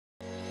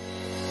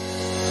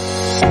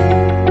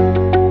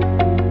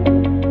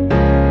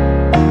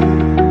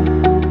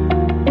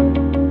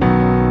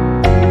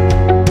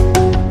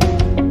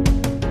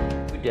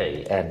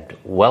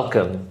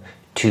welcome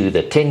to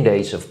the 10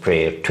 Days of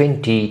Prayer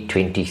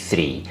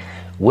 2023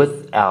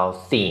 with our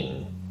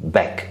theme,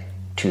 Back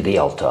to the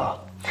Altar.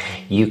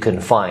 You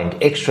can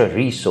find extra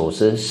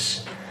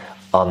resources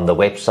on the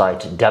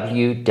website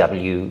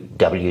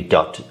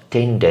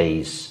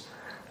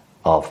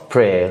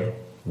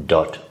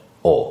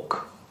www.10daysofprayer.org.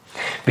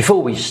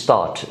 Before we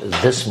start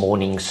this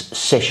morning's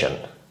session,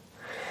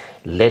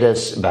 let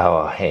us bow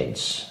our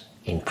heads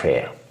in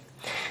prayer.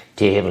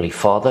 Dear Heavenly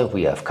Father,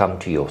 we have come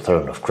to your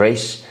throne of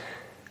grace,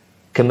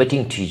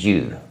 committing to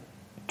you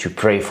to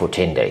pray for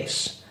 10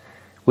 days.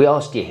 We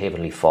ask, dear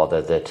Heavenly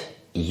Father, that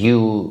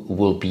you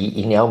will be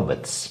in our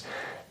midst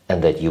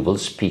and that you will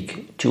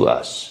speak to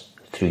us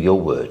through your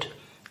word.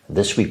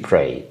 This we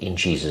pray in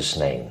Jesus'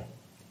 name.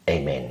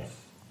 Amen.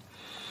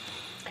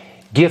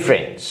 Dear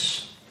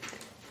friends,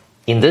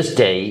 in this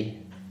day,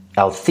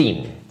 our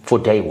theme for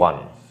day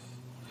 1,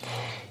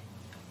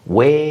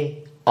 where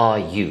are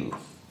you?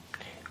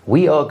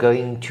 We are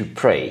going to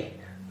pray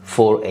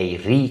for a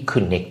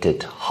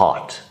reconnected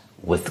heart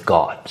with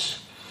God.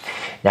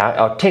 Now,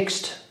 our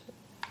text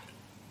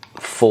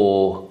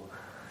for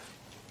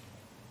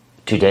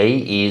today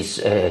is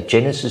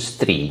Genesis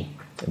 3,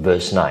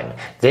 verse 9.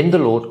 Then the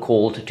Lord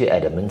called to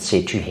Adam and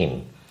said to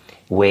him,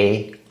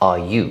 "Where are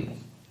you?"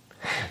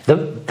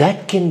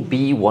 That can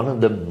be one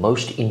of the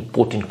most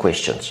important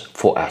questions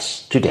for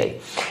us today.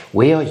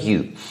 Where are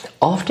you?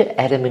 After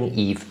Adam and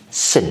Eve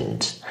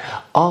sinned,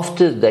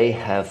 after they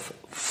have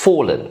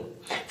fallen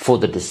for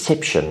the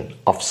deception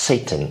of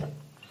Satan,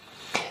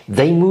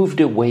 they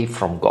moved away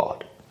from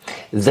God.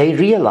 They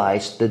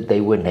realized that they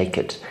were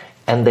naked,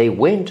 and they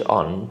went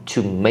on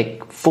to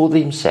make for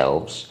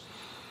themselves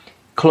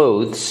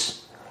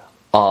clothes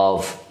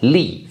of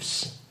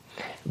leaves.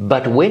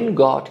 But when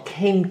God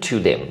came to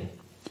them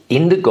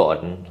in the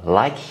garden,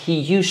 like he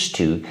used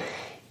to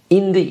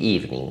in the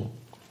evening,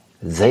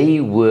 they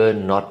were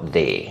not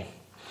there.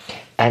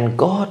 And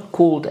God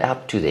called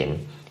out to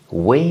them,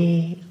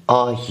 "Where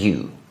are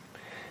you?"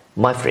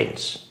 My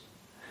friends,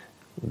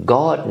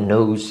 God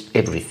knows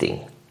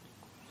everything.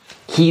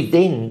 He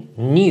then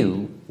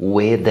knew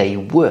where they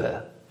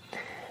were,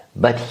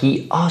 but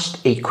he asked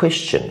a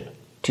question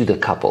to the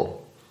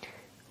couple.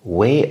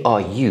 Where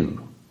are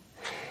you?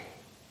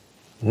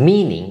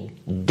 Meaning,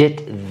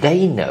 did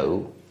they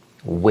know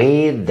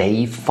where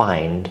they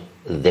find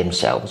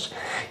themselves?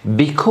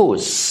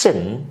 Because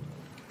sin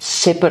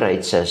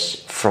separates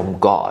us from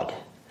God.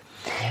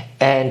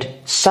 And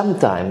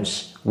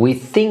sometimes we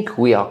think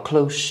we are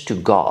close to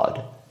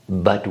God,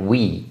 but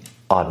we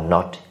are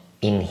not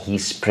in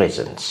his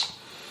presence.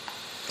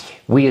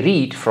 We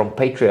read from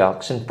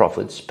Patriarchs and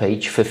Prophets,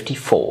 page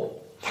 54.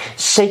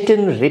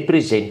 Satan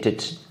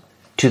represented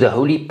to the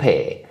holy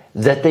pair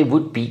that they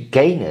would be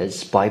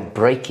gainers by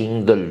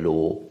breaking the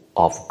law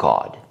of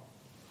God.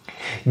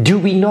 Do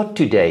we not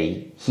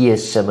today hear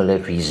similar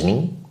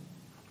reasoning?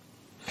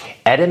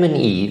 Adam and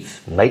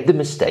Eve made the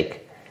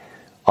mistake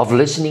of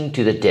listening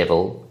to the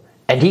devil,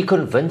 and he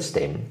convinced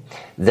them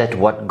that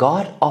what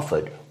God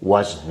offered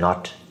was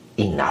not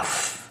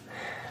enough.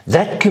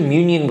 That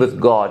communion with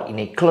God in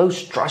a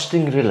close,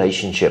 trusting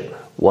relationship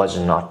was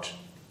not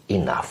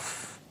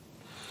enough.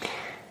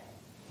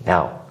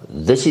 Now,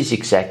 this is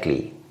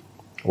exactly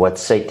what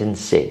Satan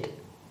said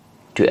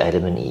to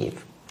Adam and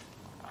Eve.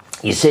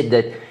 He said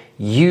that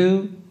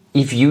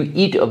if you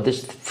eat of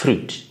this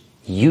fruit,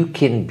 you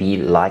can be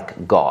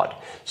like God.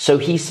 So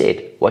he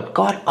said, what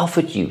God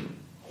offered you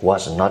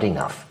was not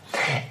enough.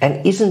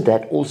 And isn't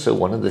that also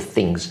one of the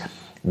things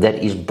that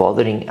is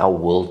bothering our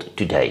world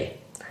today?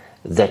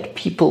 That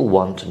people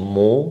want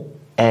more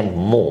and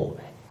more,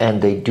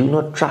 and they do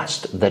not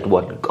trust that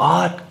what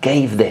God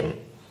gave them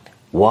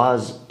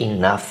was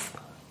enough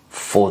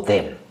for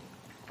them.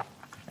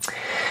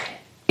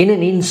 In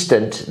an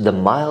instant, the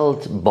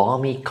mild,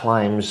 balmy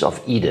climes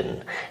of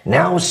Eden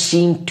now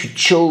seemed to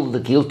chill the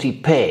guilty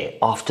pair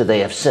after they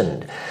have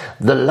sinned.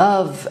 The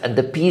love and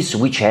the peace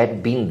which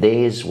had been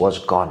theirs was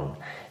gone,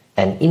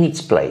 and in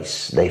its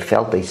place they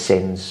felt a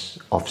sense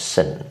of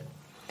sin,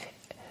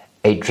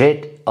 a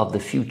dread of the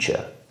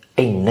future,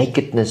 a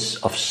nakedness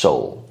of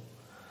soul.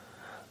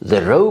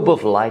 The robe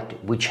of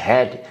light which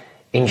had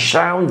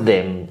enshrouded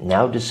them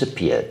now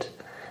disappeared,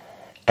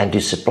 and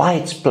to supply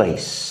its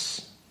place,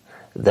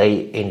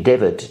 they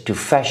endeavored to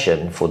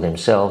fashion for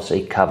themselves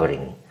a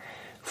covering,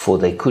 for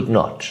they could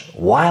not,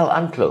 while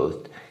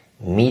unclothed,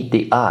 meet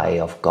the eye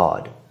of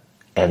God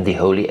and the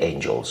holy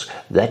angels.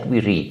 That we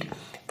read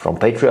from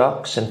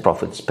Patriarchs and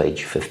Prophets,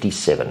 page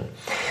 57.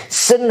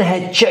 Sin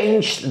had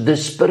changed the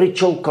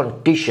spiritual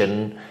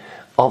condition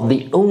of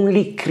the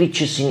only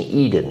creatures in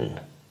Eden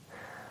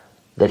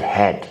that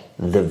had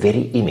the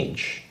very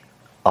image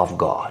of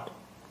God.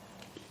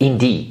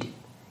 Indeed,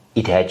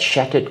 it had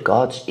shattered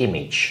God's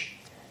image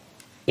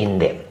in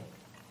them.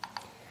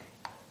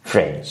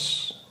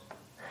 Friends,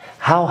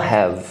 how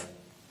have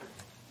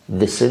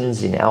the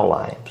sins in our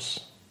lives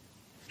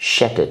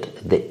shattered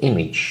the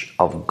image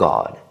of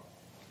God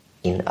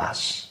in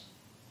us?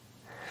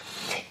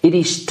 It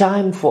is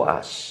time for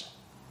us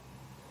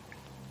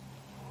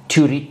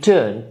to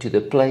return to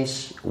the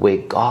place where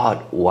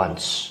God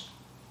wants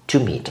to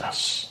meet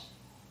us.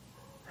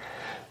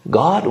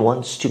 God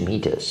wants to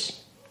meet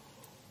us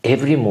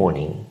every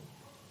morning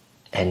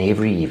and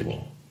every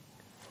evening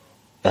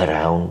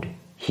around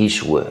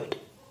His Word.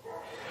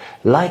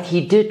 Like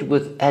He did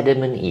with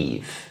Adam and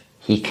Eve,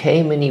 He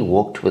came and He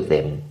walked with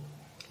them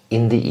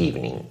in the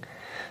evening.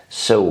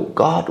 So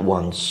God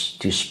wants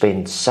to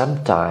spend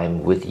some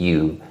time with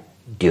you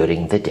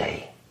during the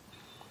day.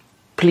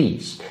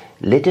 Please,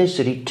 let us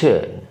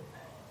return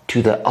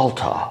to the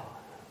altar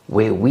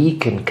where we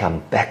can come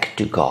back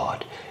to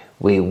God,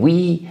 where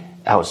we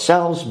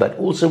ourselves, but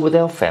also with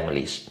our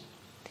families,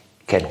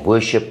 can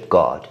worship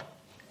God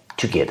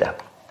together.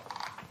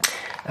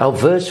 Our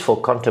verse for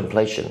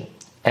contemplation,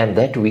 and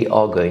that we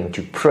are going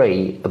to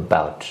pray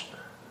about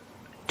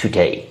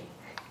today,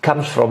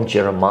 comes from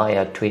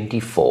Jeremiah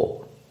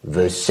 24,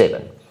 verse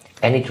 7,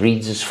 and it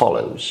reads as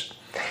follows: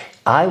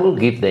 I will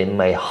give them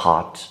a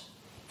heart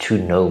to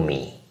know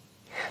me,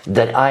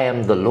 that I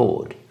am the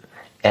Lord,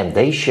 and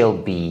they shall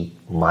be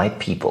my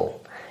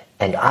people,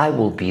 and I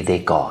will be their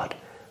God,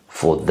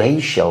 for they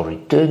shall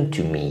return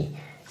to me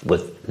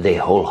with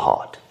their whole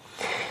heart.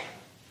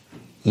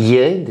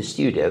 Here in the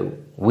studio,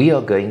 we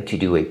are going to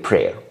do a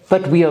prayer,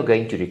 but we are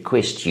going to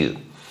request you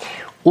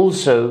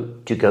also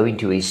to go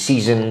into a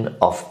season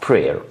of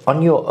prayer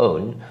on your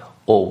own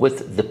or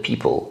with the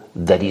people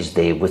that is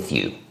there with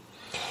you.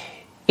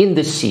 In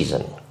this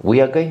season, we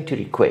are going to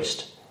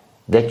request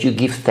that you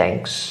give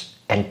thanks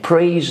and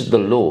praise the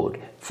Lord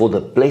for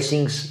the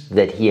blessings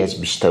that He has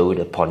bestowed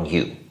upon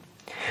you.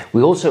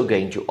 We're also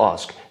going to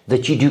ask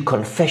that you do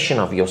confession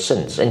of your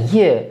sins. And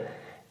here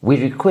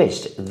we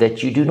request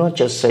that you do not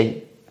just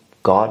say,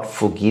 God,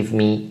 forgive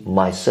me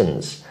my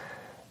sins,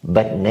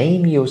 but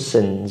name your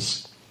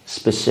sins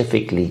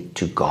specifically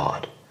to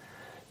God,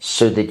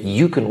 so that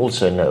you can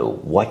also know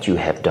what you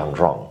have done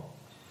wrong.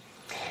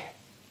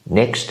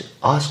 Next,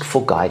 ask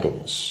for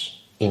guidance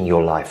in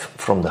your life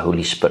from the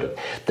Holy Spirit,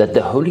 that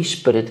the Holy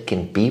Spirit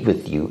can be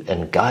with you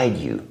and guide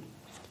you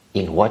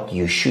in what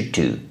you should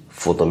do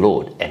for the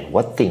Lord and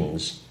what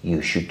things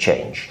you should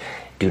change.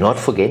 Do not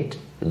forget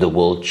the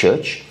World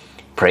Church.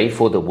 Pray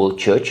for the World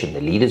Church and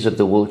the leaders of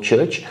the World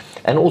Church.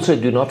 And also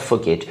do not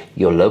forget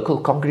your local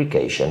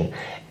congregation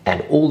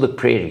and all the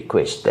prayer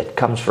requests that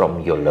comes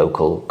from your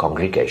local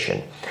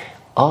congregation.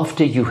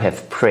 After you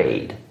have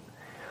prayed,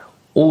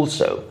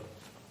 also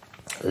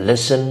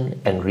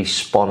listen and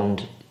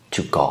respond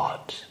to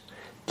God.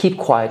 Keep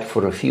quiet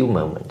for a few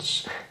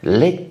moments.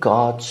 Let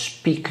God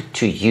speak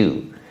to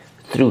you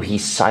through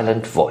His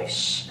silent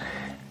voice.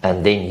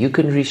 And then you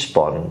can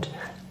respond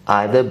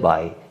either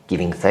by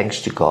giving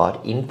thanks to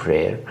God in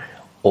prayer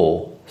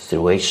or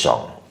through a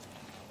song.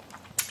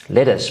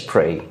 Let us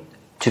pray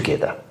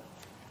together.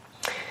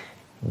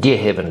 Dear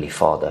Heavenly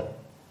Father,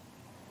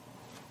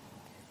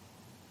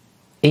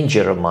 in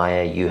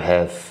Jeremiah you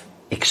have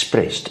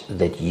expressed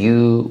that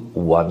you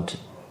want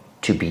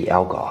to be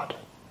our God.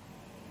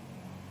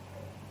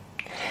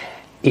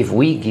 If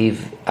we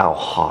give our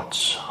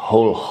hearts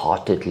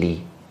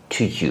wholeheartedly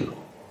to you,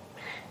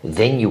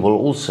 then you will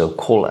also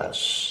call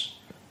us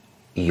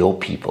your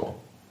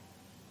people.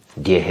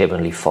 Dear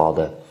Heavenly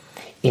Father,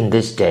 in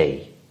this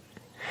day,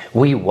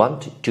 we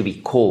want to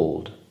be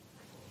called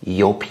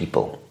your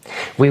people.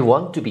 We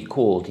want to be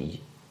called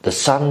the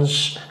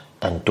sons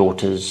and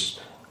daughters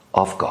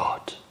of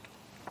God.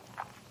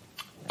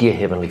 Dear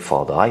Heavenly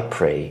Father, I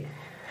pray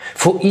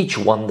for each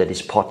one that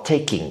is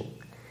partaking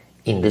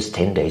in this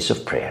 10 days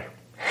of prayer.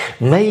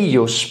 May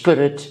your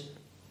Spirit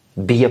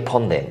be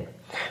upon them.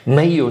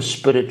 May your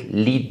Spirit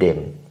lead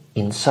them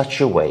in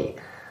such a way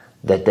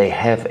that they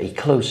have a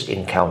close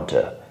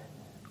encounter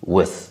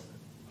with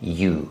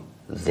you,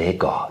 their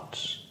God.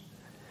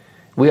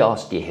 We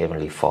ask, dear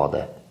Heavenly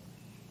Father,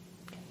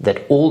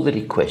 that all the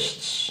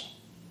requests,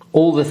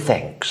 all the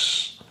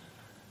thanks,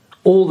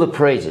 all the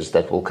praises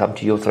that will come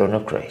to your throne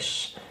of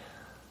grace,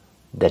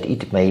 that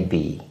it may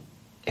be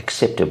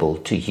acceptable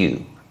to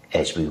you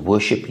as we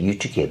worship you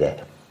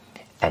together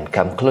and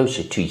come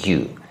closer to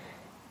you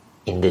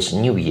in this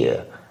new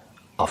year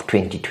of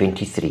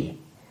 2023.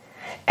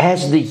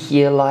 As the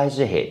year lies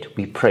ahead,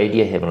 we pray,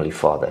 dear Heavenly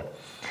Father,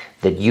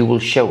 that you will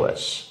show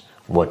us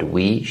what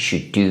we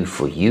should do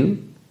for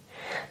you,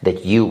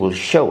 that you will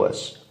show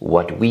us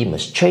what we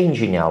must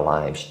change in our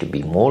lives to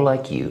be more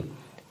like you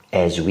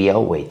as we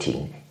are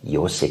waiting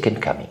your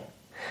second coming.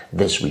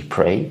 This we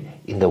pray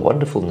in the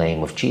wonderful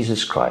name of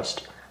Jesus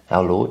Christ,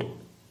 our Lord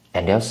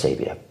and our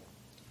Savior.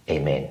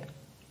 Amen.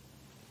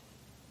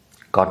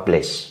 God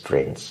bless,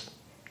 friends.